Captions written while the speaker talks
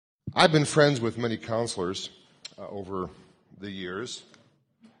I've been friends with many counselors over the years.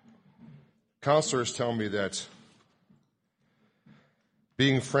 Counselors tell me that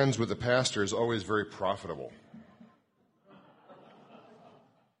being friends with a pastor is always very profitable.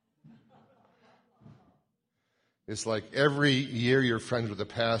 It's like every year you're friends with a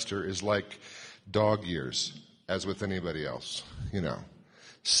pastor is like dog years, as with anybody else.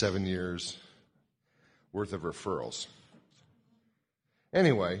 7 years worth of referrals.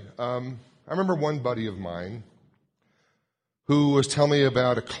 Anyway, I remember one buddy of mine who was telling me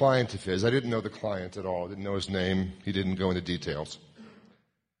about a client of his. I didn't know the client at all. I didn't know his name. He didn't go into details.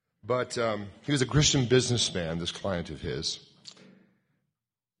 But he was a Christian businessman, this client of his.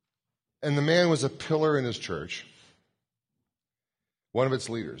 And the man was a pillar in his church, one of its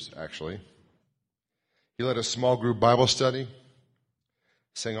leaders, actually. He led a small group Bible study,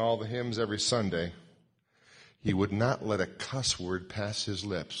 sang all the hymns every Sunday. He would not let a cuss word pass his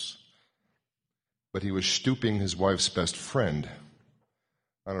lips, but he was stooping his wife's best friend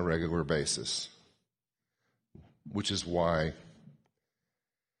on a regular basis, which is why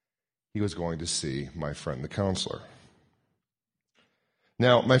he was going to see my friend, the counselor.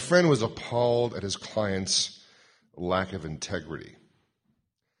 Now, my friend was appalled at his client's lack of integrity.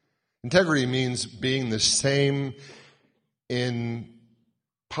 Integrity means being the same in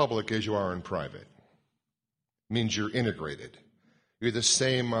public as you are in private. It means you're integrated. You're the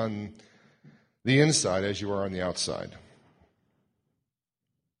same on the inside as you are on the outside.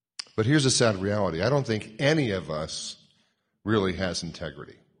 But here's a sad reality. I don't think any of us really has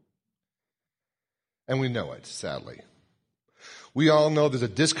integrity. And we know it, sadly. We all know there's a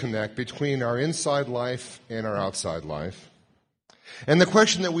disconnect between our inside life and our outside life. And the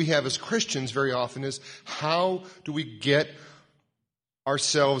question that we have as Christians very often is, how do we get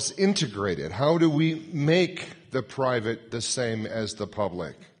ourselves integrated? How do we make the private the same as the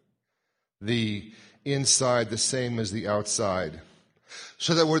public? The inside the same as the outside?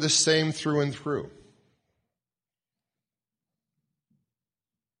 So that we're the same through and through.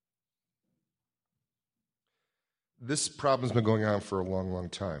 This problem's been going on for a long, long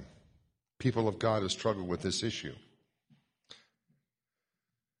time. People of God have struggled with this issue.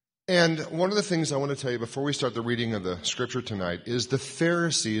 And one of the things I want to tell you before we start the reading of the scripture tonight is the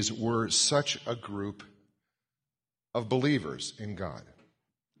Pharisees were such a group of believers in God.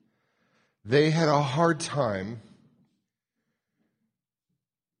 They had a hard time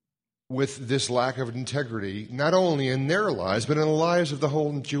with this lack of integrity, not only in their lives, but in the lives of the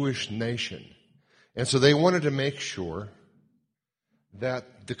whole Jewish nation. And so they wanted to make sure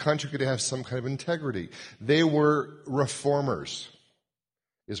that the country could have some kind of integrity. They were reformers,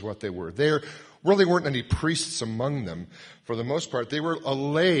 is what they were. There really weren't any priests among them. For the most part, they were a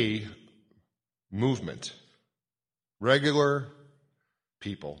lay movement. Regular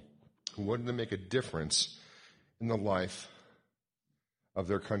people who wanted to make a difference in the life of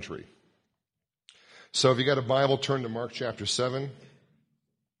their country. So if you got a Bible, turn to Mark chapter 7,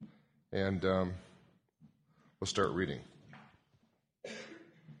 and we'll start reading.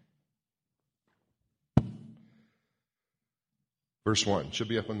 Verse 1 should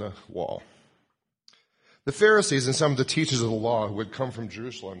be up on the wall. The Pharisees and some of the teachers of the law who had come from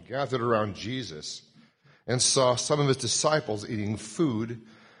Jerusalem gathered around Jesus and saw some of his disciples eating food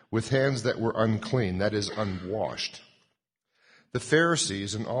with hands that were unclean, that is, unwashed. The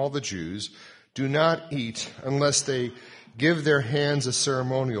Pharisees and all the Jews do not eat unless they give their hands a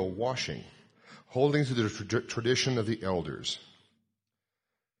ceremonial washing, holding to the tradition of the elders.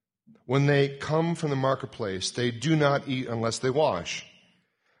 When they come from the marketplace, they do not eat unless they wash.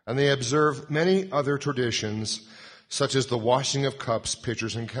 And they observe many other traditions, such as the washing of cups,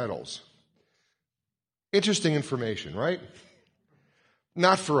 pitchers, and kettles. Interesting information, right?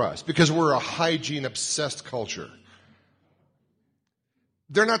 Not for us, because we're a hygiene-obsessed culture.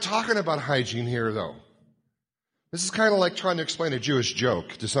 They're not talking about hygiene here, though. This is kind of like trying to explain a Jewish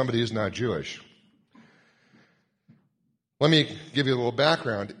joke to somebody who's not Jewish. Let me give you a little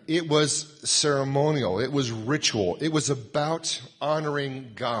background. It was ceremonial. It was ritual. It was about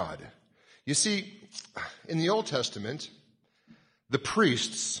honoring God. You see, in the Old Testament, the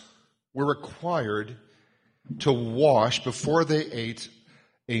priests were required to wash before they ate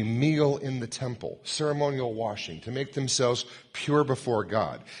a meal in the temple, ceremonial washing, to make themselves pure before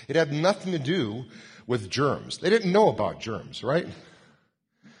God. It had nothing to do with germs. They didn't know about germs, right?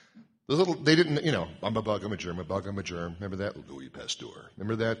 They didn't, I'm a bug, I'm a germ, a bug, I'm a germ. Remember that? Louis Pasteur.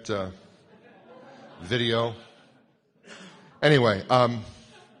 Remember that video? Anyway,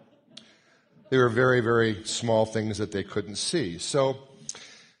 they were very, very small things that they couldn't see. So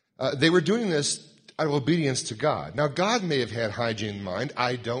they were doing this out of obedience to God. Now, God may have had hygiene in mind.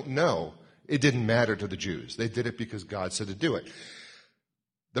 I don't know. It didn't matter to the Jews. They did it because God said to do it.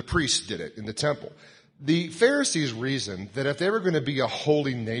 The priests did it in the temple. The Pharisees reasoned that if they were going to be a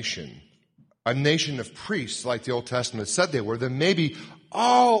holy nation, a nation of priests like the Old Testament said they were, then maybe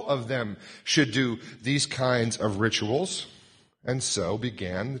all of them should do these kinds of rituals. And so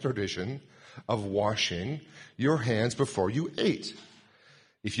began the tradition of washing your hands before you ate.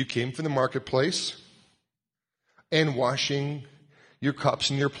 If you came from the marketplace, and washing your cups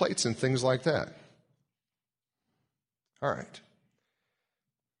and your plates and things like that. All right.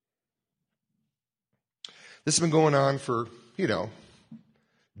 This has been going on for,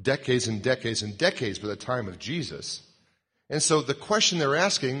 decades and decades and decades by the time of Jesus. And so the question they're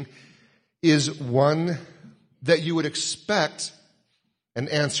asking is one that you would expect an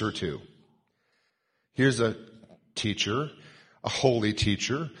answer to. Here's a teacher, a holy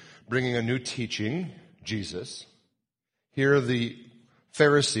teacher, bringing a new teaching, Jesus. Here are the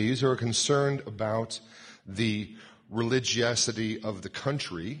Pharisees who are concerned about the religiosity of the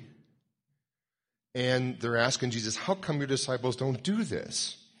country. And they're asking Jesus, how come your disciples don't do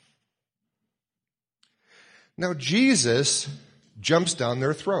this? Now, Jesus jumps down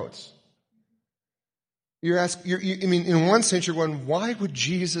their throats. In one sense, you're going, why would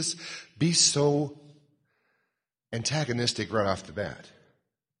Jesus be so antagonistic right off the bat?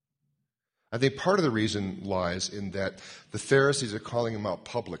 I think part of the reason lies in that the Pharisees are calling him out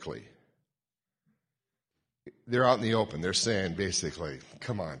publicly. They're out in the open. They're saying, basically,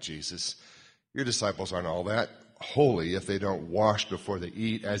 come on, Jesus. Your disciples aren't all that holy if they don't wash before they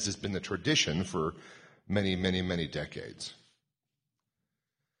eat, as has been the tradition for many, many, many decades.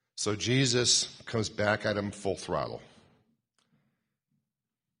 So Jesus comes back at him full throttle.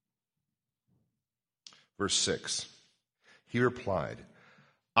 Verse 6, he replied,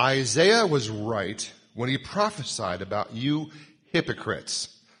 Isaiah was right when he prophesied about you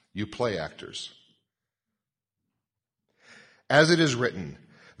hypocrites, you play actors. As it is written,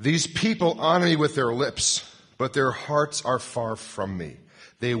 these people honor me with their lips, but their hearts are far from me.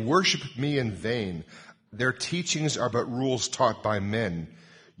 They worship me in vain. Their teachings are but rules taught by men.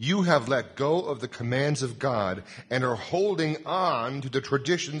 You have let go of the commands of God and are holding on to the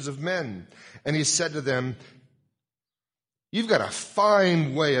traditions of men. And he said to them, you've got a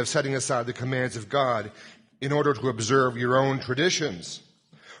fine way of setting aside the commands of God in order to observe your own traditions.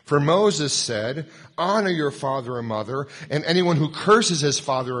 For Moses said, honor your father and mother, and anyone who curses his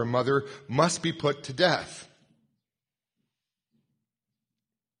father or mother must be put to death.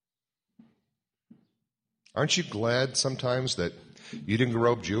 Aren't you glad sometimes that you didn't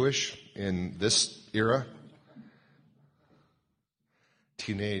grow up Jewish in this era?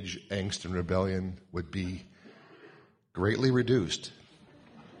 Teenage angst and rebellion would be greatly reduced.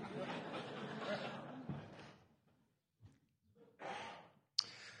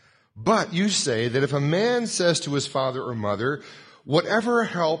 But you say that if a man says to his father or mother, whatever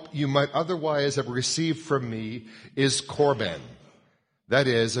help you might otherwise have received from me is korban, that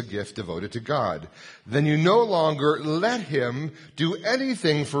is, a gift devoted to God, then you no longer let him do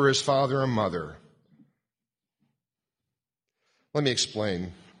anything for his father or mother. Let me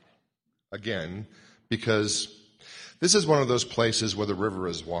explain again, because this is one of those places where the river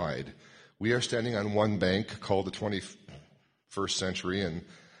is wide. We are standing on one bank called the 21st century, and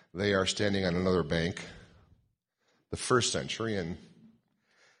they are standing on another bank, the first century, and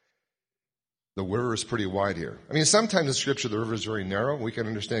the river is pretty wide here. I mean, sometimes in Scripture the river is very narrow. We can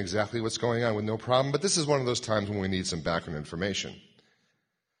understand exactly what's going on with no problem, but this is one of those times when we need some background information.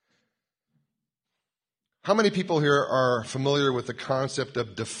 How many people here are familiar with the concept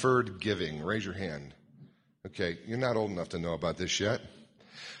of deferred giving? Raise your hand. Okay, you're not old enough to know about this yet.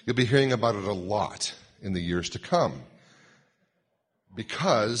 You'll be hearing about it a lot in the years to come.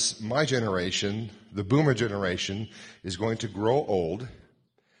 Because my generation, the boomer generation, is going to grow old,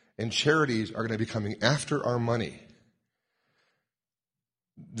 and charities are going to be coming after our money.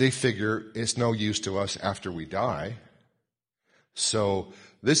 They figure it's no use to us after we die. So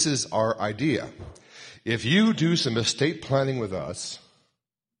this is our idea. If you do some estate planning with us,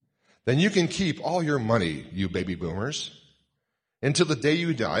 then you can keep all your money, you baby boomers, until the day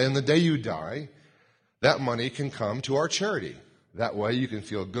you die. And the day you die, that money can come to our charity. That way you can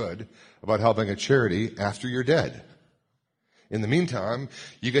feel good about helping a charity after you're dead. In the meantime,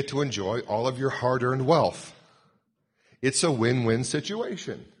 you get to enjoy all of your hard-earned wealth. It's a win-win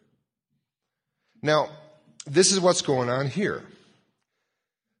situation. Now, this is what's going on here.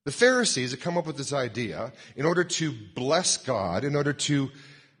 The Pharisees have come up with this idea in order to bless God, in order to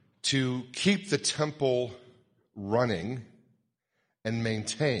keep the temple running and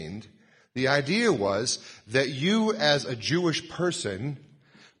maintained. The idea was that you as a Jewish person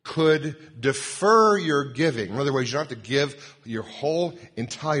could defer your giving. In other words, you don't have to give your whole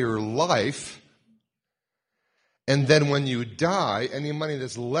entire life. And then when you die, any money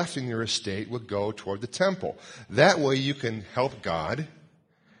that's left in your estate would go toward the temple. That way you can help God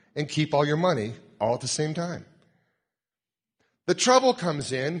and keep all your money all at the same time. The trouble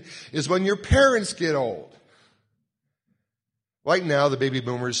comes in is when your parents get old. Right now, the baby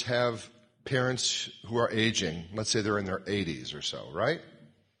boomers have parents who are aging. Let's say they're in their 80s or so, right?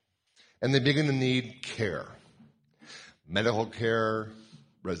 And they begin to need care. Medical care,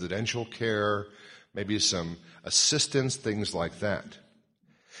 residential care, maybe some assistance, things like that.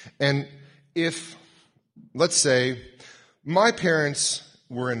 And if, let's say, my parents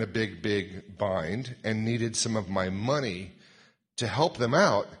were in a big bind and needed some of my money to help them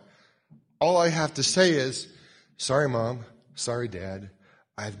out, all I have to say is, sorry, Mom, sorry, Dad,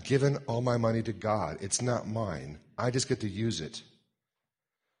 I've given all my money to God. It's not mine. I just get to use it.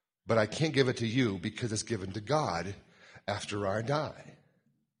 But I can't give it to you because it's given to God after I die.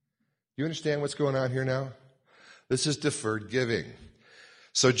 You understand what's going on here now? This is deferred giving.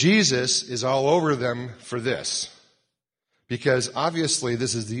 So Jesus is all over them for this. Because obviously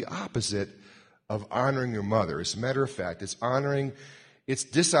this is the opposite of honoring your mother. As a matter of fact, it's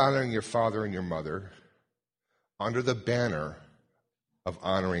dishonoring your father and your mother under the banner of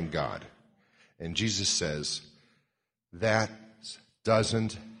honoring God. And Jesus says, that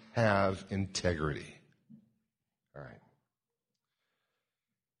doesn't have integrity. All right.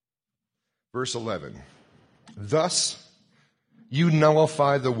 Verse 11. Thus, you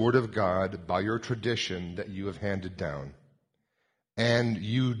nullify the word of God by your tradition that you have handed down. And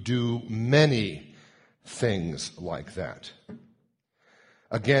you do many things like that.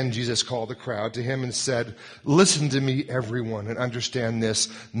 Again, Jesus called the crowd to him and said, listen to me, everyone, and understand this.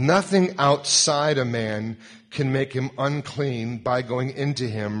 Nothing outside a man can make him unclean by going into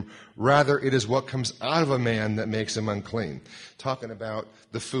him. Rather, it is what comes out of a man that makes him unclean. Talking about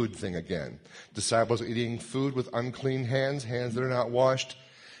the food thing again. Disciples are eating food with unclean hands that are not washed.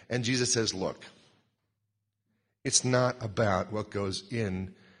 And Jesus says, look, it's not about what goes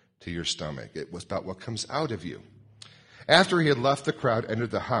in to your stomach. It was about what comes out of you. After he had left the crowd,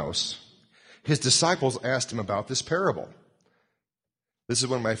 entered the house, his disciples asked him about this parable. This is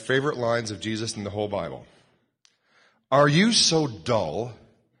one of my favorite lines of Jesus in the whole Bible. Are you so dull?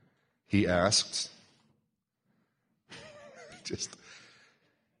 He asked. Just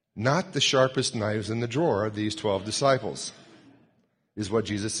not the sharpest knives in the drawer of these 12 disciples, is what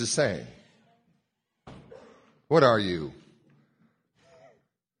Jesus is saying. What are you?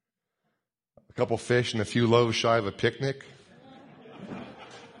 A couple fish and a few loaves shy of a picnic?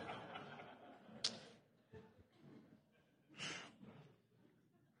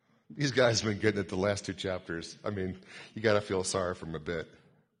 These guys have been getting it the last 2 chapters. I mean, you got to feel sorry for them a bit.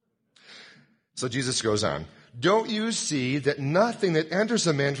 So Jesus goes on. Don't you see that nothing that enters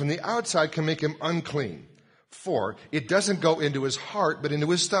a man from the outside can make him unclean? For it doesn't go into his heart, but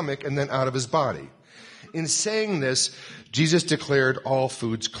into his stomach and then out of his body. In saying this, Jesus declared all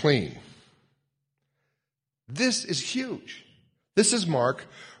foods clean. This is huge. This is Mark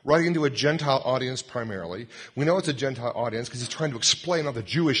writing to a Gentile audience primarily. We know it's a Gentile audience because he's trying to explain all the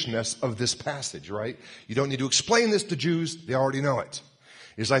Jewishness of this passage, right? You don't need to explain this to Jews. They already know it.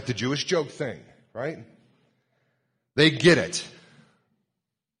 It's like the Jewish joke thing, right? They get it.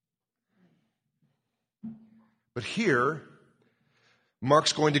 But here,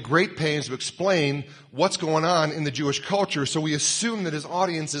 Mark's going to great pains to explain what's going on in the Jewish culture, so we assume that his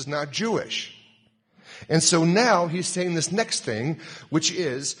audience is not Jewish. And so now he's saying this next thing, which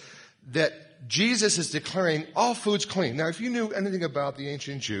is that Jesus is declaring all foods clean. Now, if you knew anything about the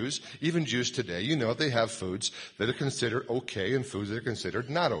ancient Jews, even Jews today, you know they have foods that are considered okay and foods that are considered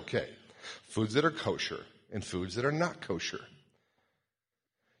not okay. Foods that are kosher and foods that are not kosher.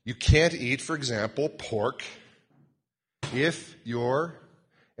 You can't eat, for example, pork if you're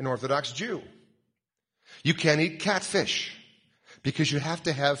an Orthodox Jew. You can't eat catfish because you have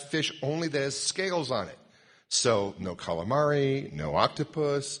to have fish only that has scales on it. So no calamari, no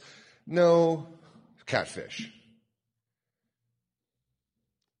octopus, no catfish,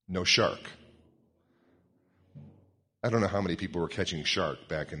 no shark. I don't know how many people were catching shark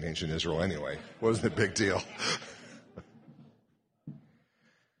back in ancient Israel anyway. Wasn't a big deal.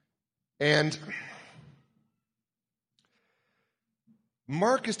 And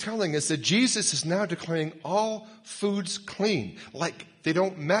Mark is telling us that Jesus is now declaring all foods clean, like they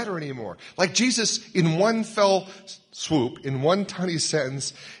don't matter anymore. Like Jesus, in one fell swoop, in one tiny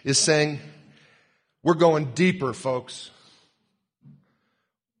sentence, is saying, we're going deeper, folks.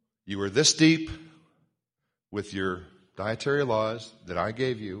 You were this deep with your dietary laws that I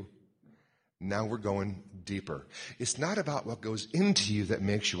gave you. Now we're going deeper. It's not about what goes into you that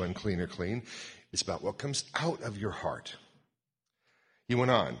makes you unclean or clean. It's about what comes out of your heart. He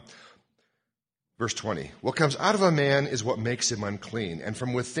went on. Verse 20. What comes out of a man is what makes him unclean. And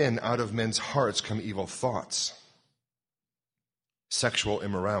from within, out of men's hearts, come evil thoughts, sexual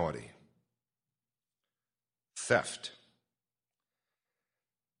immorality, theft,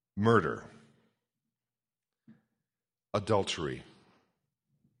 murder, adultery,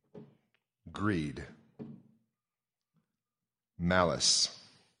 greed, malice,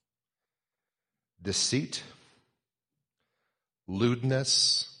 deceit,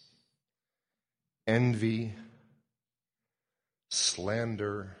 lewdness, envy,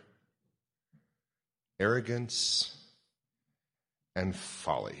 slander, arrogance, and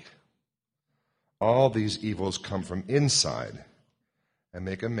folly. All these evils come from inside and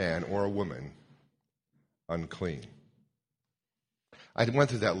make a man or a woman unclean. I went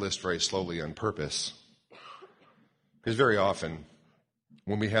through that list very slowly on purpose, because very often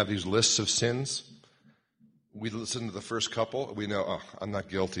when we have these lists of sins, we listen to the first couple, we know, oh, I'm not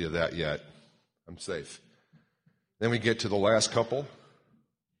guilty of that yet. I'm safe. Then we get to the last couple.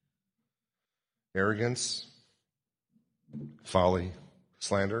 Arrogance, folly,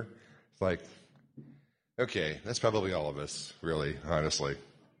 slander. It's like, okay, that's probably all of us, really, honestly.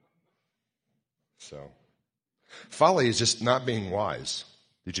 So, folly is just not being wise.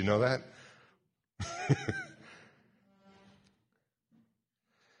 Did you know that?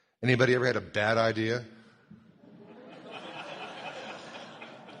 Anybody ever had a bad idea?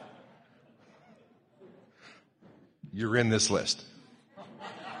 You're in this list.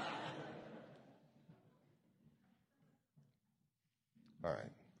 All right.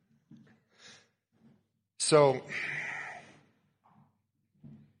 So,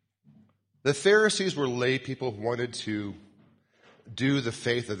 the Pharisees were lay people who wanted to do the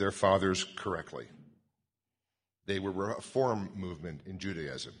faith of their fathers correctly. They were a reform movement in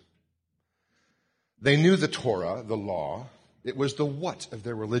Judaism. They knew the Torah, the law. It was the what of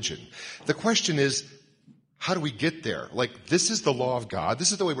their religion. The question is, how do we get there? Like, this is the law of God.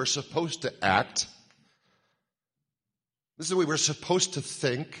 This is the way we're supposed to act. This is the way we're supposed to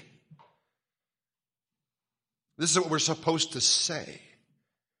think. This is what we're supposed to say.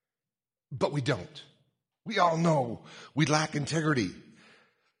 But we don't. We all know we lack integrity.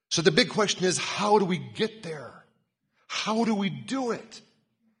 So the big question is, how do we get there? How do we do it?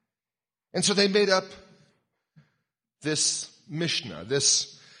 And so they made up this Mishnah,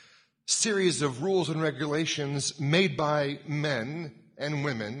 this series of rules and regulations made by men and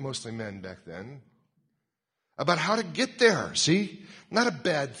women, mostly men back then, about how to get there. See? Not a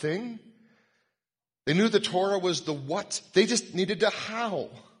bad thing. They knew the Torah was the what. They just needed to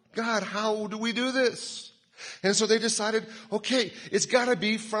how. God, how do we do this? And so they decided, okay, it's got to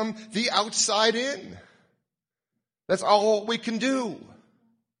be from the outside in. That's all we can do.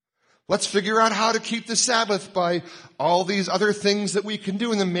 Let's figure out how to keep the Sabbath by all these other things that we can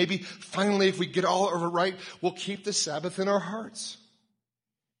do. And then maybe finally, if we get all of it right, we'll keep the Sabbath in our hearts.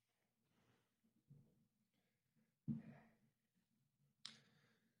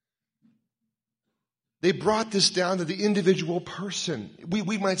 They brought this down to the individual person.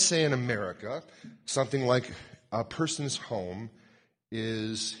 We might say in America, something like a person's home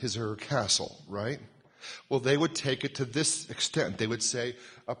is his or her castle, right? Well, they would take it to this extent. They would say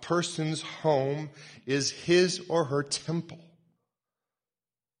a person's home is his or her temple.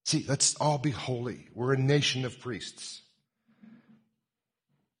 See, let's all be holy. We're a nation of priests.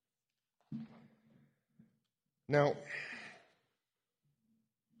 Now,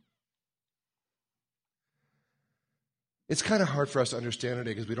 it's kind of hard for us to understand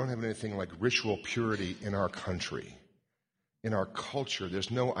today because we don't have anything like ritual purity in our country. In our culture,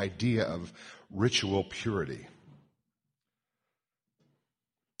 there's no idea of ritual purity.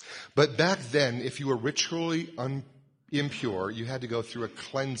 But back then, if you were ritually impure, you had to go through a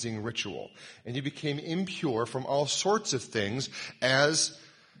cleansing ritual. And you became impure from all sorts of things as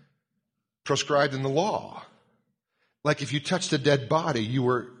prescribed in the law. Like if you touched a dead body, you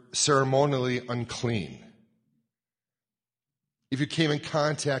were ceremonially unclean. If you came in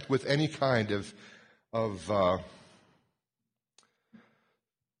contact with any kind of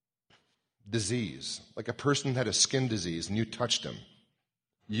disease, like a person had a skin disease and you touched them,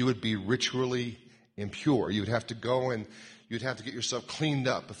 you would be ritually impure. You would have to go and you'd have to get yourself cleaned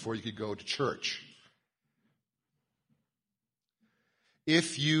up before you could go to church.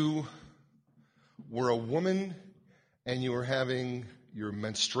 If you were a woman and you were having your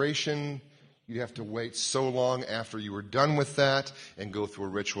menstruation, you'd have to wait so long after you were done with that and go through a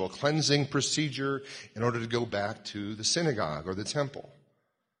ritual cleansing procedure in order to go back to the synagogue or the temple.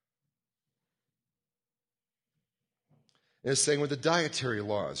 And it's saying with the dietary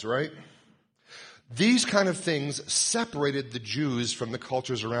laws, right? These kind of things separated the Jews from the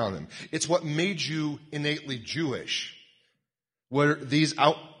cultures around them. It's what made you innately Jewish. Were these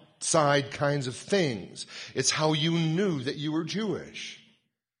outside kinds of things. It's how you knew that you were Jewish.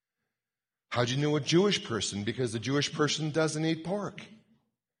 How'd you know a Jewish person? Because the Jewish person doesn't eat pork.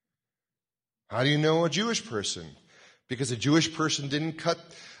 How do you know a Jewish person? Because a Jewish man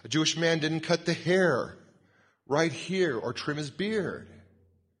didn't cut the hair right here or trim his beard.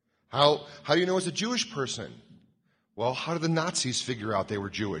 How do you know it's a Jewish person? Well, how did the Nazis figure out they were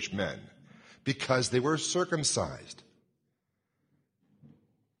Jewish men? Because they were circumcised.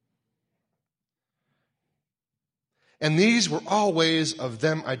 And these were all ways of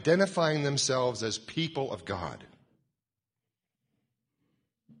them identifying themselves as people of God.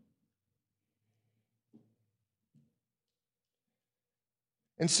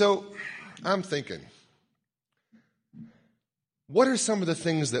 And so I'm thinking, what are some of the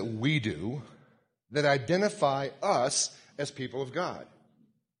things that we do that identify us as people of God?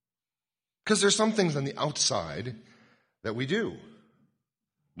 Because there's some things on the outside that we do,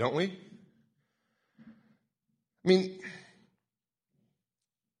 don't we? I mean,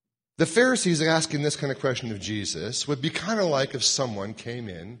 the Pharisees asking this kind of question of Jesus would be kind of like if someone came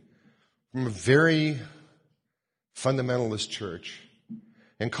in from a very fundamentalist church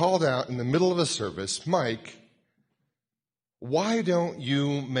and called out in the middle of a service, Mike, why don't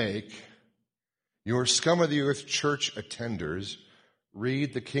you make your scum of the earth church attenders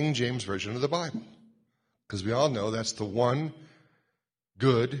read the King James Version of the Bible? Because we all know that's the one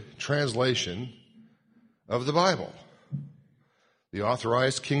good translation of the Bible. The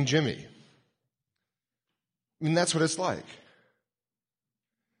authorized King Jimmy. I mean, that's what it's like.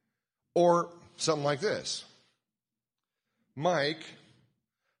 Or something like this. Mike,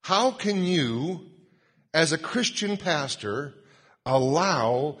 how can you, as a Christian pastor,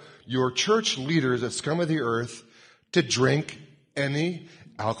 allow your church leaders at Scum of the Earth to drink any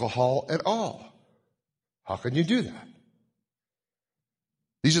alcohol at all? How can you do that?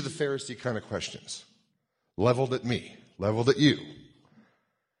 These are the Pharisee kind of questions. Leveled at me, leveled at you.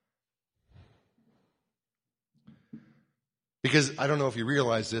 Because I don't know if you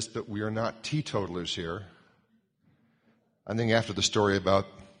realize this, but we are not teetotalers here. I think after the story about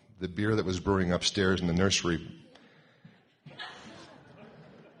the beer that was brewing upstairs in the nursery,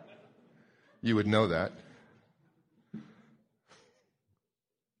 you would know that.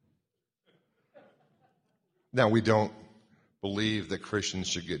 Now, we don't believe that Christians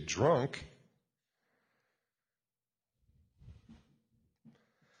should get drunk,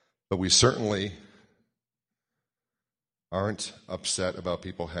 but we certainly aren't upset about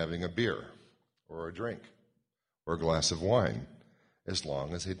people having a beer or a drink or a glass of wine as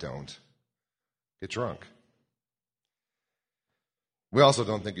long as they don't get drunk. We also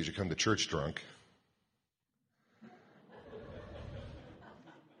don't think you should come to church drunk,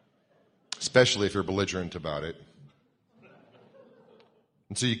 especially if you're belligerent about it.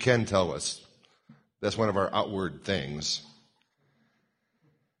 And so you can tell us. That's one of our outward things.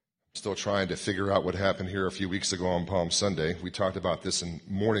 Still trying to figure out what happened here a few weeks ago on Palm Sunday. We talked about this in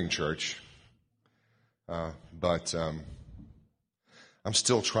morning church. But I'm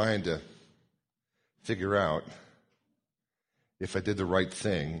still trying to figure out if I did the right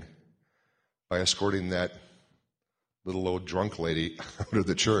thing by escorting that little old drunk lady out of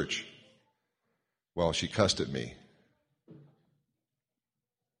the church while she cussed at me.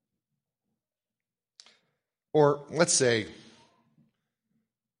 Or let's say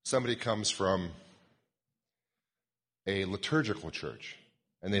somebody comes from a liturgical church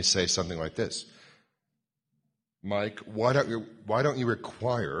and they say something like this: Mike, why don't you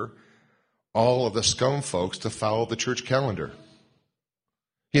require all of the scum folks to follow the church calendar?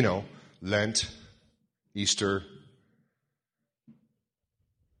 You know, Lent, Easter,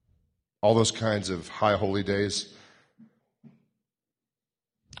 all those kinds of high holy days.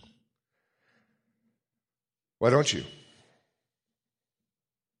 Why don't you?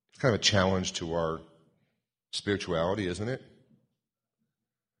 It's kind of a challenge to our spirituality, isn't it?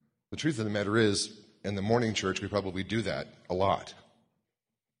 The truth of the matter is, in the morning church, we probably do that a lot,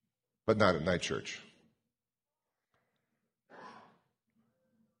 but not at night church.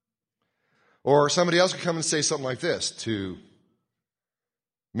 Or somebody else could come and say something like this to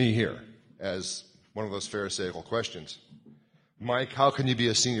me here as one of those Pharisaical questions. Mike, how can you be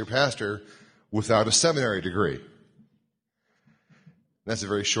a senior pastor without a seminary degree? That's a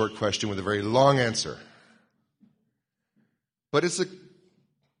very short question with a very long answer. But it's a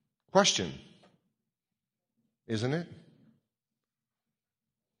question, isn't it?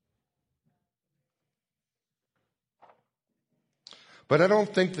 But I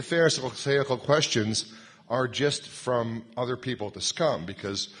don't think the Pharisaical questions are just from other people to scum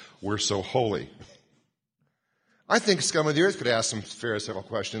because we're so holy. I think scum of the earth could ask some Pharisaical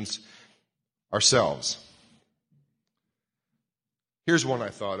questions ourselves. Here's one I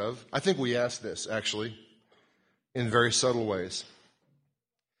thought of. I think we ask this, actually, in very subtle ways.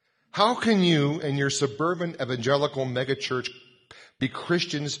 How can you and your suburban evangelical megachurch be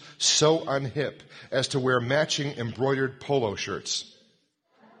Christians so unhip as to wear matching embroidered polo shirts?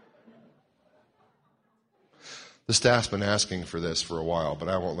 The staff's been asking for this for a while, but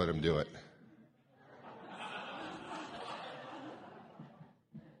I won't let them do it.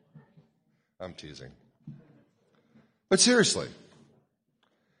 I'm teasing. But seriously,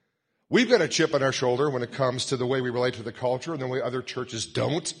 we've got a chip on our shoulder when it comes to the way we relate to the culture and the way other churches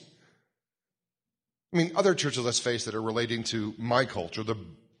don't. I mean, other churches, let's face it, are relating to my culture, the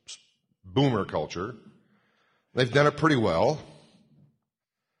boomer culture. They've done it pretty well.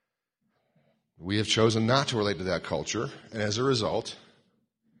 We have chosen not to relate to that culture, and as a result,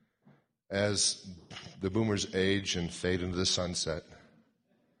 as the boomers age and fade into the sunset,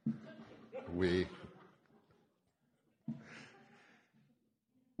 we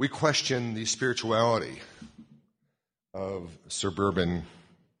question the spirituality of suburban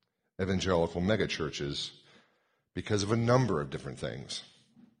evangelical megachurches because of a number of different things.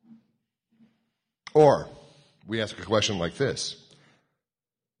 Or we ask a question like this.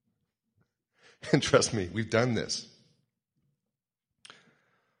 And trust me, we've done this.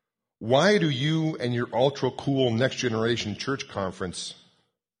 Why do you and your ultra-cool Next Generation Church Conference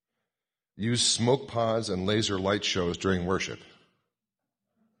use smoke pods and laser light shows during worship?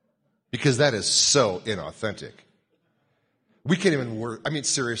 Because that is so inauthentic. We can't even work. I mean,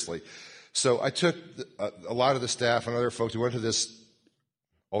 seriously. So I took a lot of the staff and other folks who went to this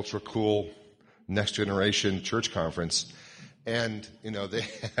ultra-cool Next Generation Church Conference, and, they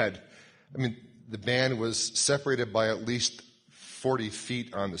had, the band was separated by at least 40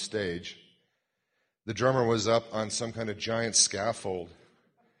 feet on the stage. The drummer was up on some kind of giant scaffold.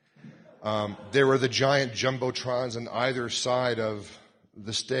 There were the giant jumbotrons on either side of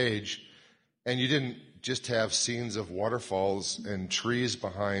the stage, and you didn't just have scenes of waterfalls and trees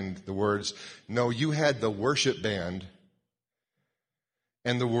behind the words. No, you had the worship band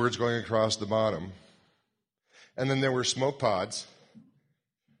and the words going across the bottom. And then there were smoke pods,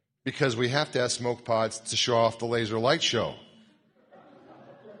 because we have to have smoke pods to show off the laser light show.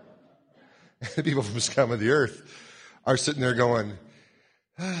 And people from Scum of the Earth are sitting there going,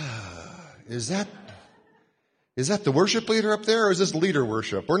 is that the worship leader up there, or is this leader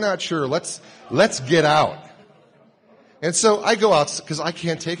worship? We're not sure. Let's get out. And so I go out, because I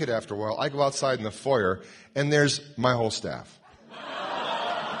can't take it after a while. I go outside in the foyer, and there's my whole staff.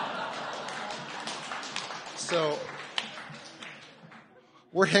 So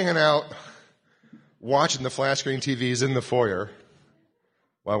we're hanging out, watching the flat screen TVs in the foyer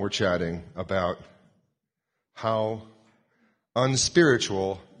while we're chatting about how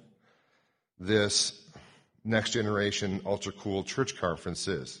unspiritual this Next Generation Ultra Cool Church Conference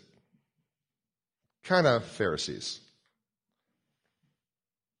is. Kind of Pharisees.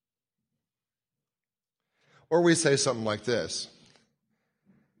 Or we say something like this: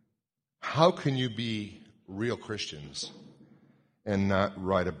 how can you be real Christians and not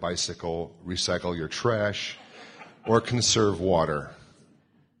ride a bicycle, recycle your trash, or conserve water?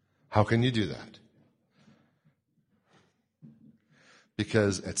 How can you do that?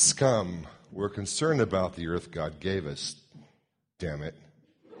 Because at Scum, we're concerned about the earth God gave us. Damn it.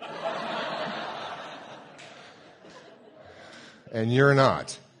 And you're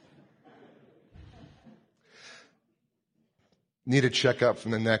not. Need a checkup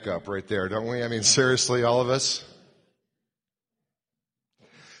from the neck up right there, don't we? I mean, seriously, all of us?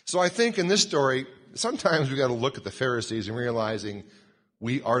 So I think in this story, sometimes we got to look at the Pharisees and realizing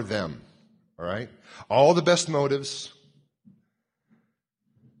we are them, all right? All the best motives,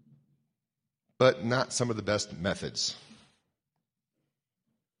 but not some of the best methods.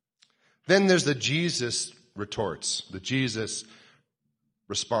 Then there's the Jesus retorts, the Jesus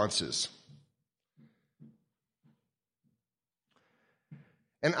responses.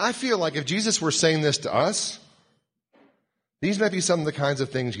 And I feel like if Jesus were saying this to us, these might be some of the kinds of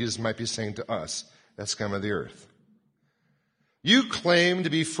things Jesus might be saying to us at Scum of the Earth. You claim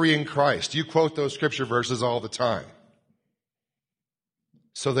to be free in Christ. You quote those scripture verses all the time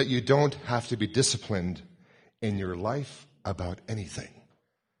so that you don't have to be disciplined in your life about anything.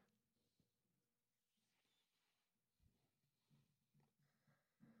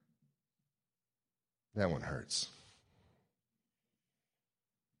 That one hurts.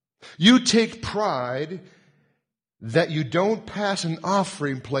 You take pride that you don't pass an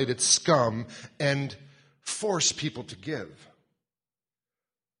offering plate at Scum and force people to give.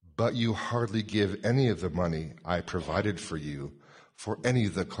 But you hardly give any of the money I provided for you for any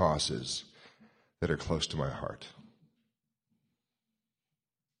of the causes that are close to my heart.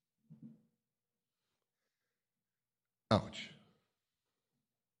 Ouch.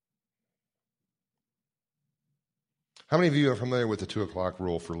 How many of you are familiar with the 2 o'clock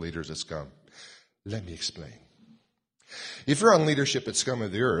rule for leaders at Scum? Let me explain. If you're on leadership at Scum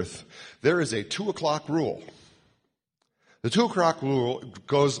of the Earth, there is a 2 o'clock rule. The 2 o'clock rule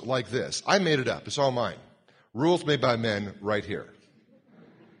goes like this. I made it up. It's all mine. Rules made by men right here.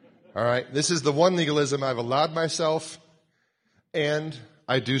 All right? This is the one legalism I've allowed myself, and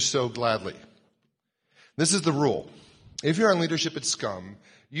I do so gladly. This is the rule. If you're on leadership at Scum,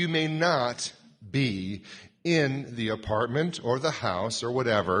 you may not be in the apartment or the house or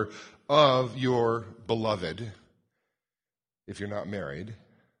whatever of your beloved, if you're not married,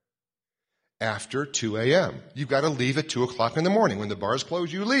 after 2 a.m. You've got to leave at 2 o'clock in the morning. When the bars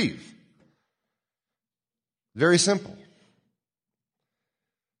close, you leave. Very simple.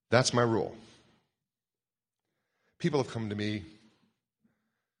 That's my rule. People have come to me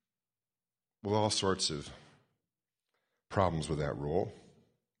with all sorts of problems with that rule,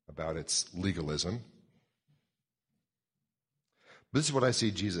 about its legalism. But this is what I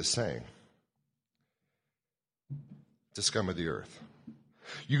see Jesus saying to Scum of the Earth.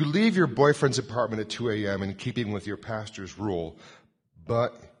 You leave your boyfriend's apartment at 2 a.m. in keeping with your pastor's rule,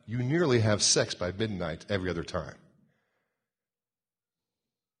 but you nearly have sex by midnight every other time.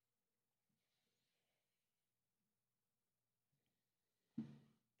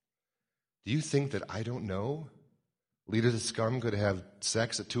 Do you think that I don't know leaders of Scum could have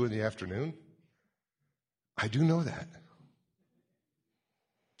sex at 2 in the afternoon? I do know that.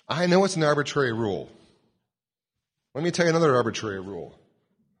 I know it's an arbitrary rule. Let me tell you another arbitrary rule.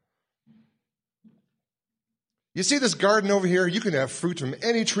 You see this garden over here? You can have fruit from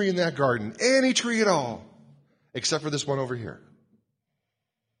any tree in that garden, any tree at all, except for this one over here.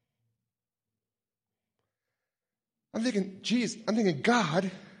 I'm thinking,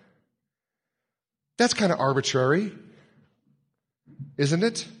 God, that's kind of arbitrary, isn't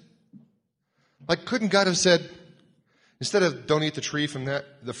it? Like, couldn't God have said, instead of don't eat the fruit from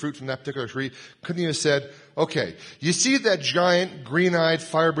that particular tree, couldn't he have said, okay, you see that giant green-eyed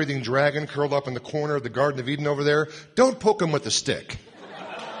fire-breathing dragon curled up in the corner of the Garden of Eden over there? Don't poke him with a stick.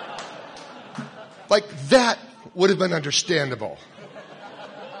 Like, that would have been understandable.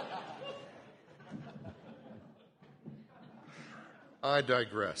 I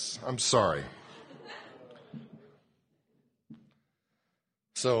digress. I'm sorry.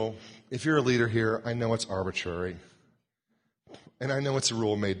 So, if you're a leader here, I know it's arbitrary. And I know it's a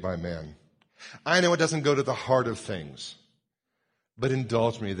rule made by man. I know it doesn't go to the heart of things. But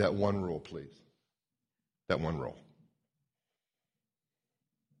indulge me that one rule, please. That one rule.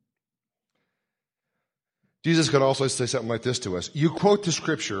 Jesus could also say something like this to us. You quote the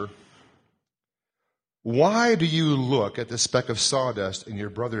scripture, why do you look at the speck of sawdust in your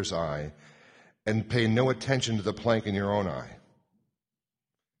brother's eye and pay no attention to the plank in your own eye?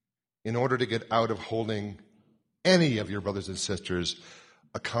 In order to get out of holding any of your brothers and sisters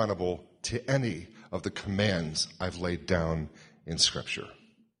accountable to any of the commands I've laid down in Scripture.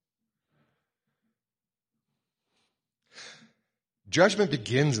 Judgment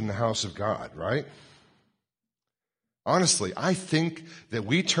begins in the house of God, right? Honestly, I think that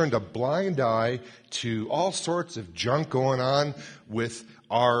we turned a blind eye to all sorts of junk going on with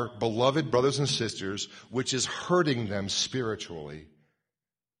our beloved brothers and sisters, which is hurting them spiritually,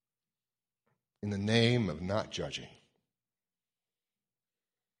 in the name of not judging.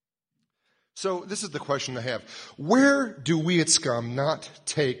 So this is the question I have. Where do we at Scum not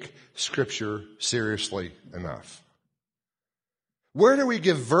take Scripture seriously enough? Where do we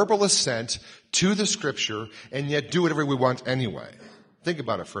give verbal assent to the Scripture and yet do whatever we want anyway? Think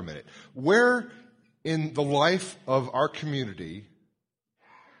about it for a minute. Where in the life of our community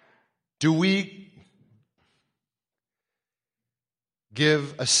do we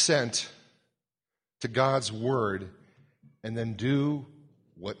give assent to God's word and then do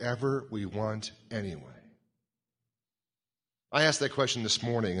whatever we want anyway? I asked that question this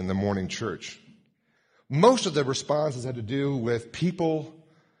morning in the morning church. Most of the responses had to do with people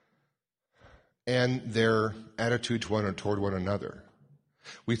and their attitude toward one another.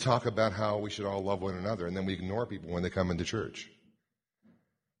 We talk about how we should all love one another, and then we ignore people when they come into church.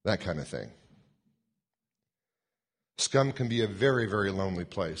 That kind of thing. Scum can be a very, very lonely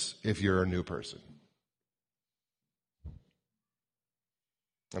place if you're a new person.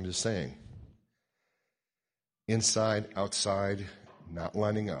 I'm just saying. Inside, outside, not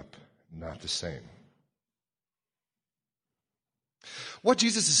lining up, not the same. What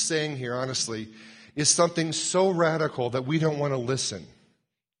Jesus is saying here, honestly, is something so radical that we don't want to listen.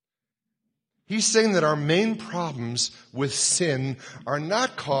 He's saying that our main problems with sin are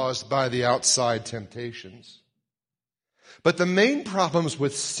not caused by the outside temptations. But the main problems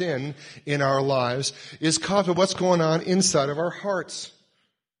with sin in our lives is caused by what's going on inside of our hearts.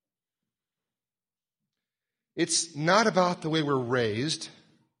 It's not about the way we're raised.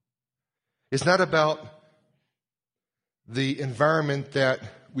 It's not about the environment that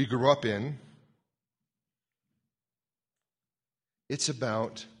we grew up in. It's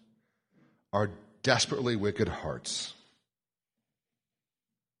about our desperately wicked hearts.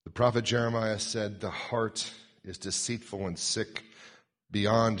 The prophet Jeremiah said, "The heart is deceitful and sick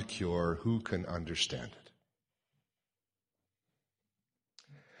beyond cure. Who can understand it?"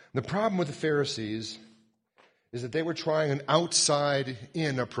 The problem with the Pharisees is that they were trying an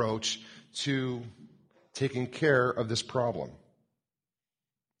outside-in approach to taking care of this problem.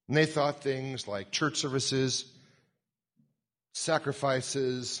 And they thought things like church services,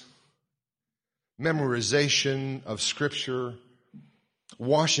 sacrifices, memorization of Scripture,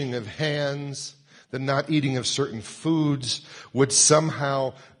 washing of hands, the not eating of certain foods would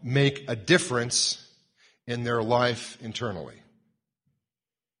somehow make a difference in their life internally.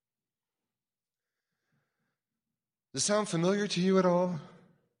 Does this sound familiar to you at all?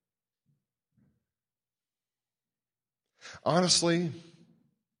 Honestly,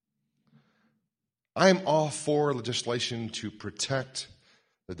 I'm all for legislation to protect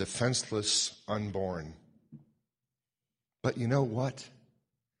the defenseless unborn. But you know what?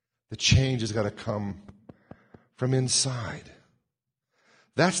 The change has got to come from inside.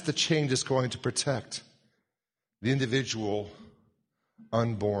 That's the change that's going to protect the individual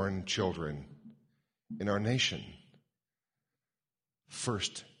unborn children in our nation.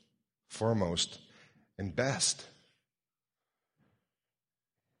 First, foremost, and best.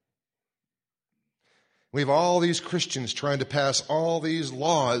 We have all these Christians trying to pass all these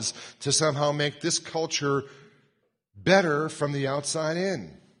laws to somehow make this culture better from the outside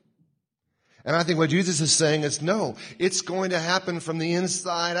in. And I think what Jesus is saying is, no, it's going to happen from the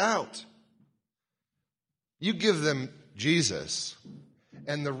inside out. You give them Jesus,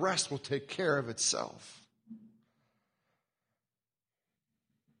 and the rest will take care of itself.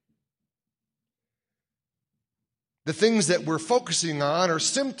 The things that we're focusing on are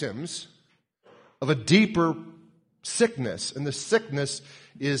symptoms of a deeper sickness, and the sickness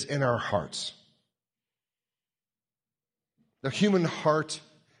is in our hearts. The human heart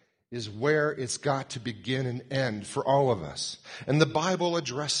is where it's got to begin and end for all of us. And the Bible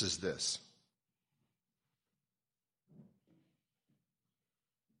addresses this.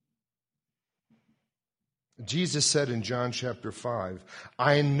 Jesus said in John chapter 5,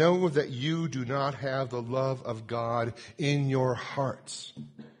 "I know that you do not have the love of God in your hearts."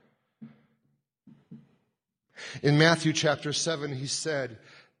 In Matthew chapter 7, he said,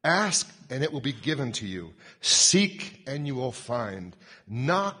 "Ask and it will be given to you. Seek and you will find.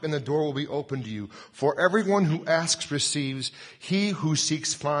 Knock and the door will be opened to you. For everyone who asks receives. He who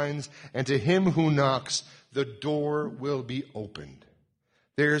seeks finds. And to him who knocks, the door will be opened."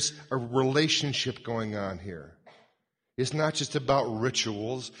 There's a relationship going on here. It's not just about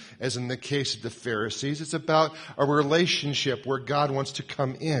rituals, as in the case of the Pharisees. It's about a relationship where God wants to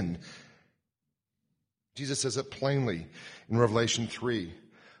come in. Jesus says it plainly in Revelation 3.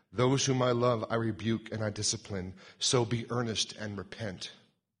 "Those whom I love, I rebuke and I discipline. So be earnest and repent."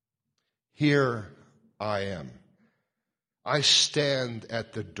 Here I am. I stand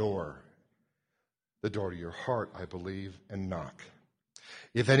at the door to your heart, I believe, and knock.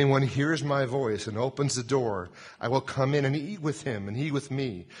 If anyone hears my voice and opens the door, I will come in and eat with him and he with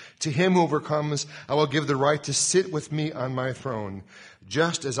me. To him who overcomes, I will give the right to sit with me on my throne,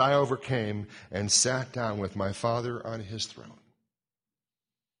 just as I overcame and sat down with my Father on his throne.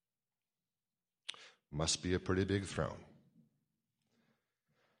 Must be a pretty big throne.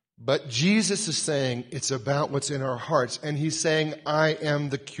 But Jesus is saying it's about what's in our hearts, and he's saying, I am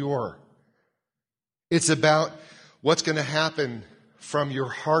the cure. It's about what's going to happen from your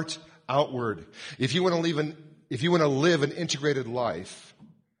heart outward. If you want to live an integrated life,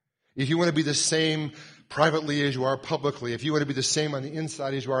 if you want to be the same privately as you are publicly, if you want to be the same on the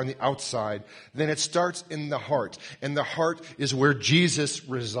inside as you are on the outside, then it starts in the heart. And the heart is where Jesus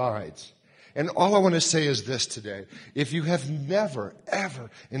resides. And all I want to say is this today. If you have never, ever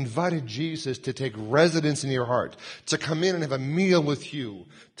invited Jesus to take residence in your heart, to come in and have a meal with you,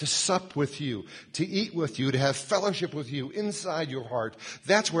 to sup with you, to eat with you, to have fellowship with you inside your heart,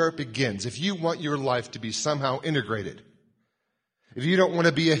 that's where it begins. If you want your life to be somehow integrated, if you don't want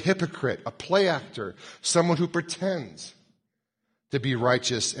to be a hypocrite, a play actor, someone who pretends to be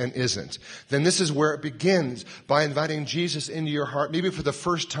righteous and isn't, then this is where it begins, by inviting Jesus into your heart, maybe for the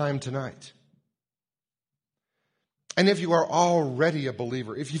first time tonight. And if you are already a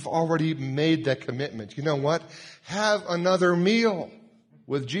believer, if you've already made that commitment, you know what? Have another meal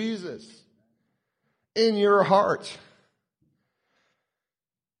with Jesus in your heart.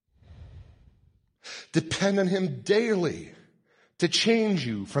 Depend on Him daily to change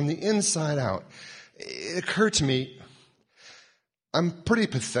you from the inside out. It occurred to me, I'm pretty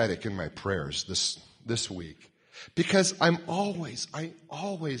pathetic in my prayers this week, because I always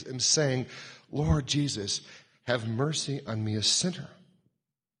am saying, Lord Jesus, have mercy on me, a sinner.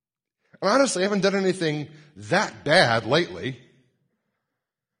 And honestly, I haven't done anything that bad lately.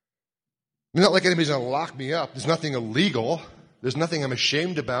 Not like anybody's going to lock me up. There's nothing illegal. There's nothing I'm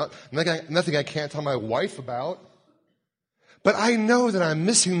ashamed about. Nothing I can't tell my wife about. But I know that I'm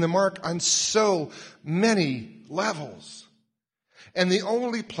missing the mark on so many levels. And the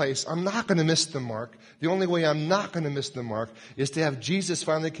only place I'm not going to miss the mark, the only way I'm not going to miss the mark, is to have Jesus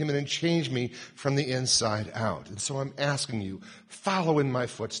finally come in and change me from the inside out. And so I'm asking you, follow in my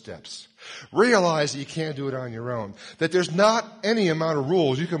footsteps. Realize that you can't do it on your own. That there's not any amount of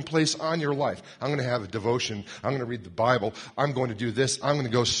rules you can place on your life. I'm going to have a devotion. I'm going to read the Bible. I'm going to do this. I'm going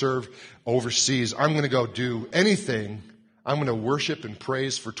to go serve overseas. I'm going to go do anything. I'm going to worship and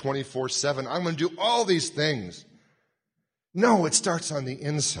praise for 24/7. I'm going to do all these things. No, it starts on the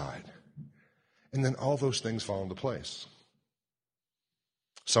inside. And then all those things fall into place.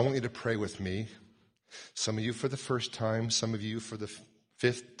 So I want you to pray with me. Some of you for the first time, some of you for the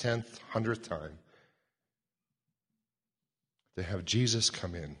 5th, 10th, 100th time. To have Jesus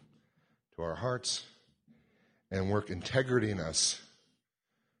come in to our hearts and work integrity in us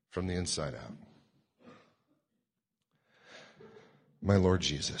from the inside out. My Lord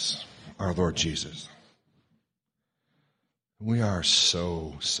Jesus, our Lord Jesus, we are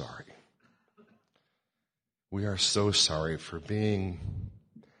so sorry. We are so sorry for being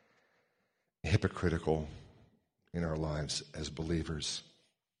hypocritical in our lives as believers.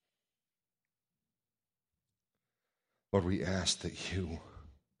 Lord, we ask that you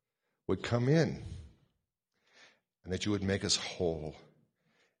would come in and that you would make us whole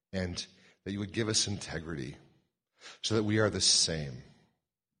and that you would give us integrity so that we are the same.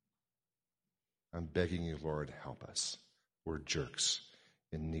 I'm begging you, Lord, help us. We're jerks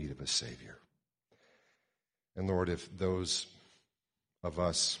in need of a Savior. And Lord, if those of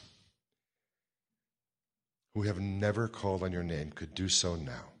us who have never called on your name could do so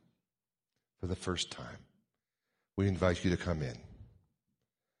now, for the first time, we invite you to come in.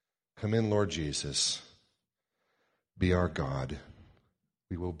 Come in, Lord Jesus. Be our God.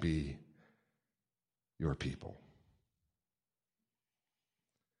 We will be your people.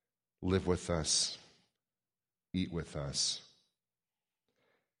 Live with us. Eat with us.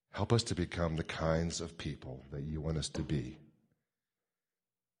 Help us to become the kinds of people that you want us to be.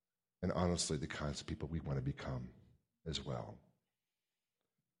 And honestly, the kinds of people we want to become as well.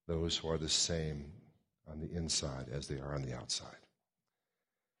 Those who are the same on the inside as they are on the outside.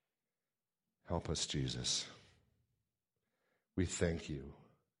 Help us, Jesus. We thank you.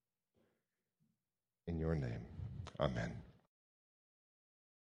 In your name, amen.